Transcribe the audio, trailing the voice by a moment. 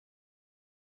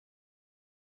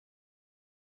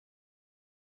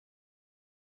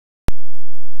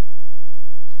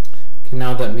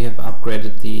Now that we have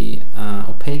upgraded the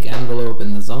opaque envelope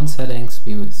in the zone settings,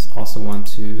 we also want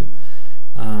to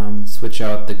switch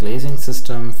out the glazing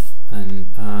system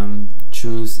and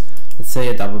choose, let's say,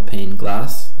 a double pane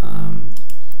glass.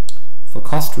 For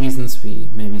cost reasons, we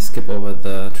maybe skip over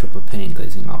the triple pane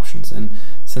glazing options. And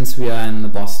since we are in the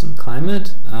Boston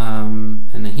climate,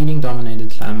 in a heating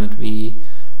dominated climate, we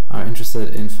are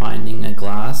interested in finding a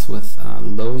glass with a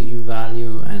low U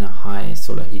value and a high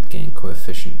solar heat gain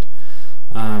coefficient.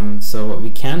 So what we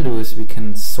can do is we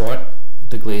can sort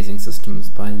the glazing systems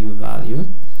by U value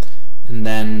and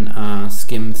then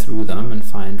skim through them and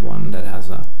find one that has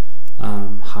a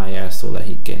higher solar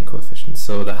heat gain coefficient.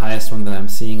 So the highest one that I'm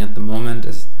seeing at the moment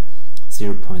is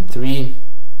 0.3.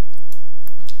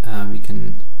 We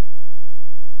can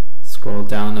scroll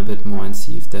down a bit more and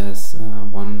see if there's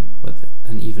one with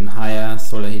an even higher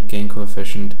solar heat gain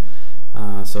coefficient.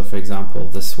 So for example,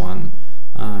 this one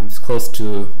is close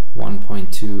to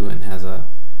 1.2 and has a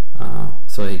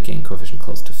solar heat gain coefficient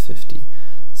close to 50.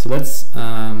 So let's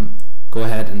go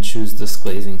ahead and choose this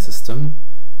glazing system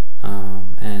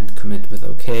and commit with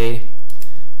OK,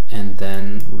 and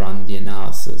then run the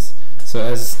analysis. So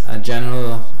as a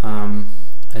general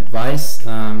advice,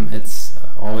 it's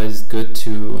always good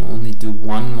to only do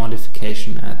one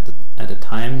modification at a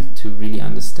time to really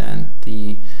understand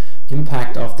the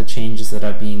impact of the changes that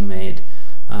are being made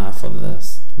for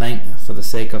the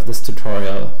sake of this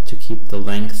tutorial, to keep the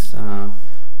length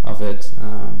of it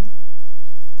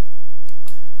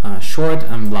short.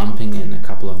 I'm lumping in a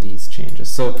couple of these changes.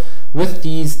 So with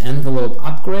these envelope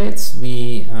upgrades,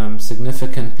 we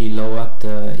significantly lowered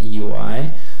the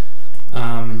EUI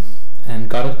and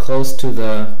got it close to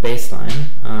the baseline,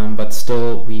 but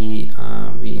still we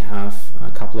have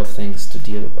a couple of things to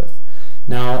deal with.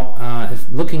 Now, if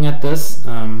looking at this,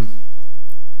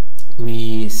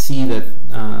 we see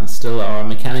that still our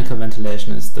mechanical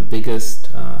ventilation is the biggest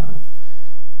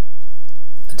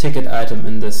ticket item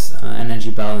in this energy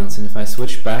balance, and if I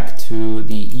switch back to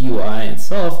the EUI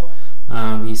itself,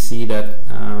 we see that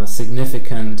a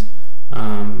significant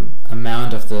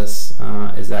amount of this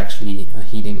is actually a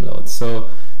heating load. So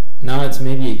now it's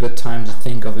maybe a good time to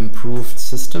think of improved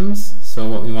systems. So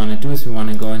what we want to do is we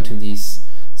want to go into these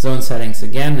zone settings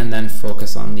again and then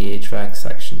focus on the HVAC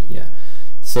section here.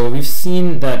 So we've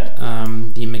seen that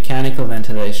the mechanical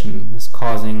ventilation is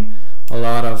causing a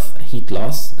lot of heat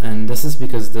loss, and this is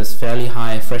because there's fairly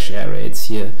high fresh air rates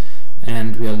here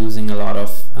and we are losing a lot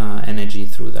of energy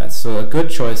through that. So a good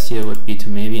choice here would be to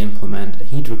maybe implement a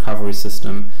heat recovery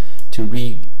system to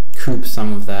recoup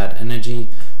some of that energy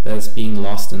that is being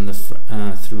lost in the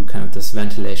through kind of this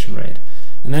ventilation rate.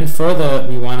 And then further,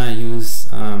 we want to use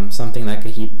something like a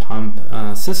heat pump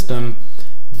system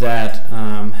that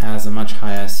has a much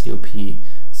higher COP.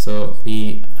 So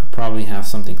we probably have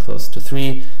something close to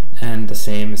 3, and the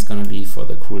same is going to be for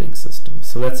the cooling system.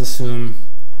 So let's assume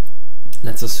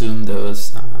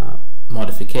those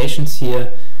modifications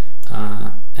here,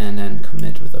 and then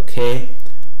commit with OK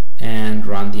and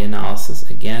run the analysis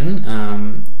again.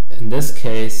 In this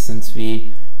case, since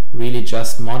we really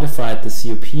just modified the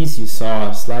COPs, you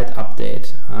saw a slight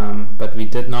update, but we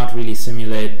did not really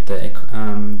simulate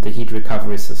the heat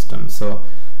recovery system. So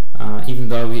even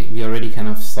though we already kind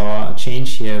of saw a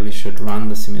change here, we should run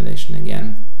the simulation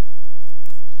again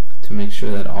to make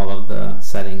sure that all of the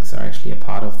settings are actually a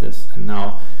part of this. And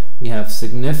now we have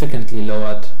significantly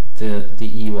lowered the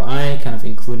EUI, kind of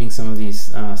including some of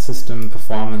these system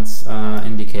performance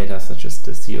indicators such as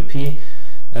the COP,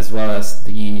 as well as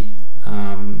the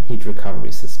heat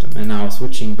recovery system. And now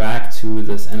switching back to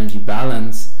this energy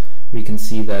balance, we can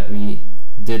see that we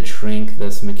did shrink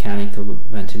this mechanical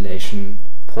ventilation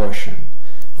portion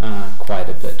quite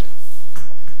a bit.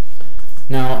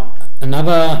 Now,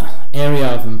 another area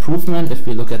of improvement, if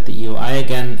we look at the EUI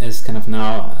again, is kind of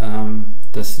now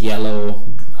this yellow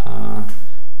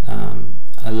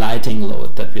lighting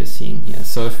load that we're seeing here.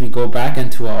 So if we go back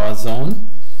into our zone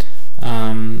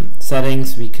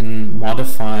settings, we can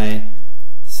modify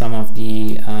some of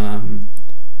the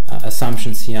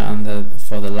assumptions here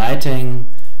for the lighting.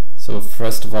 So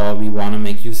first of all, we want to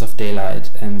make use of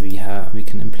daylight, and we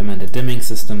can implement a dimming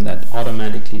system that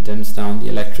automatically dims down the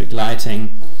electric lighting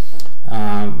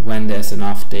when there's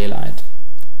enough daylight.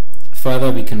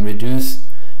 Further, we can reduce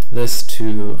this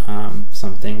to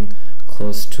something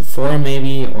close to 4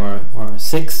 maybe, or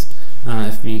 6,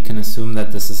 if we can assume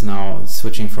that this is now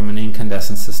switching from an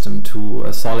incandescent system to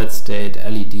a solid state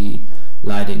LED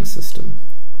lighting system.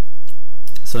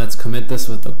 So let's commit this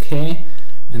with OK,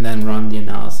 and then run the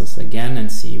analysis again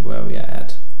and see where we are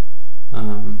at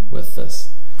with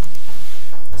this.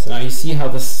 So now you see how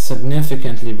this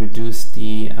significantly reduced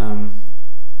the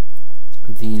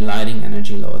lighting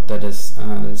energy load that is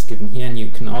given here, and you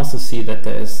can also see that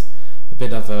there is a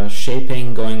bit of a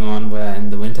shaping going on, where in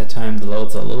the winter time the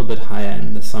loads are a little bit higher,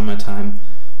 in the summertime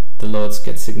the loads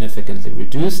get significantly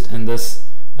reduced, and this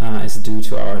is due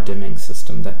to our dimming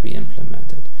system that we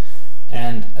implemented.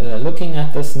 And looking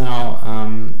at this now,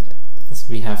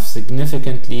 we have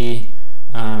significantly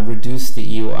reduced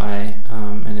the EUI,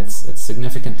 and it's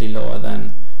significantly lower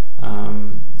than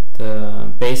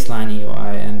the baseline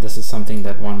EUI, and this is something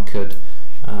that one could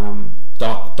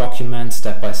document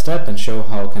step by step and show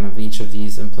how kind of each of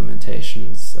these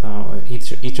implementations, or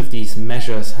each of these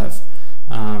measures have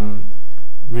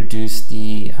reduced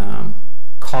the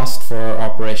cost for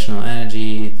operational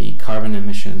energy, the carbon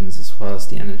emissions, as well as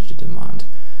the energy demand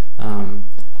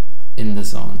in the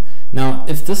zone. Now,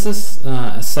 if this is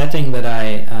a setting that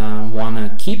I want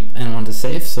to keep and want to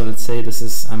save, so let's say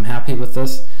I'm happy with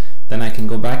this, then I can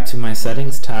go back to my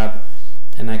settings tab,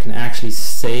 and I can actually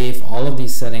save all of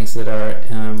these settings that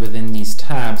are within these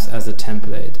tabs as a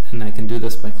template. And I can do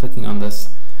this by clicking on this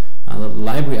little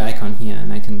library icon here,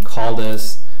 and I can call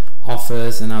this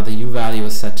office, and now the U value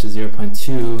is set to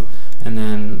 0.2, and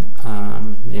then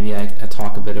maybe I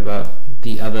talk a bit about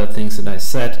the other things that I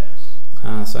set.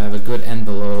 So I have a good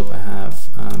envelope, I have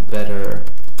better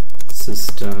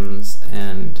systems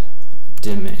and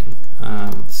dimming.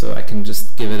 So I can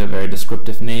just give it a very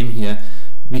descriptive name here.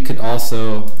 We could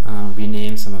also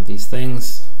rename some of these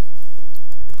things,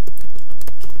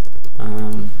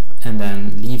 and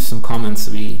then leave some comments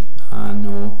so we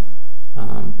know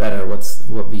better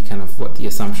what the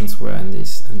assumptions were in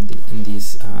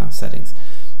these settings.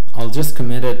 I'll just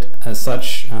commit it as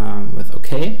such with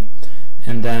OK,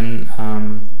 and then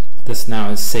this now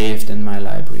is saved in my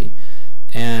library.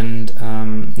 And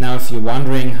now if you're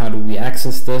wondering how do we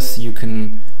access this, you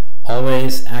can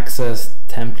always access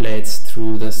templates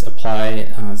through this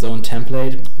apply zone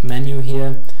template menu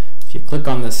here. If you click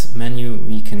on this menu,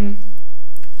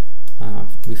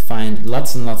 we find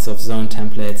lots and lots of zone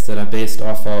templates that are based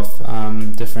off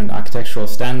of different architectural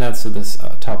standards. So this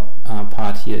top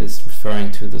part here is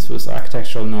referring to the Swiss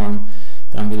architectural norm.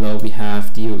 Down below we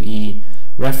have DOE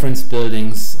reference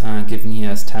buildings given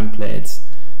here as templates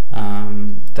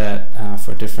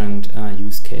for different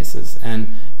use cases.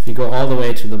 And if we go all the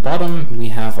way to the bottom, we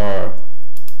have our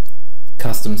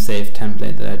custom saved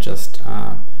template that I just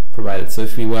provided. So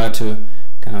if we were to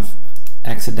kind of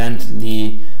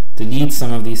accidentally delete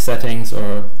some of these settings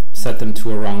or set them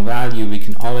to a wrong value, we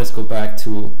can always go back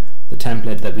to the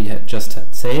template that we had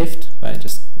saved by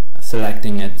just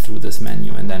selecting it through this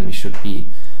menu, and then we should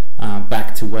be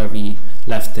back to where we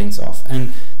left things off.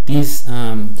 And these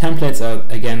templates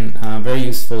are again very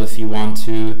useful if you want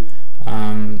to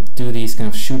do these kind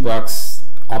of shoebox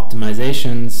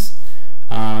optimizations,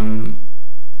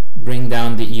 bring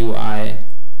down the EUI,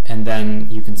 and then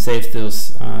you can save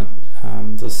those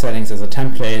settings as a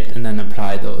template and then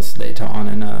apply those later on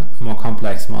in a more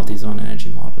complex multi-zone energy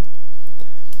model.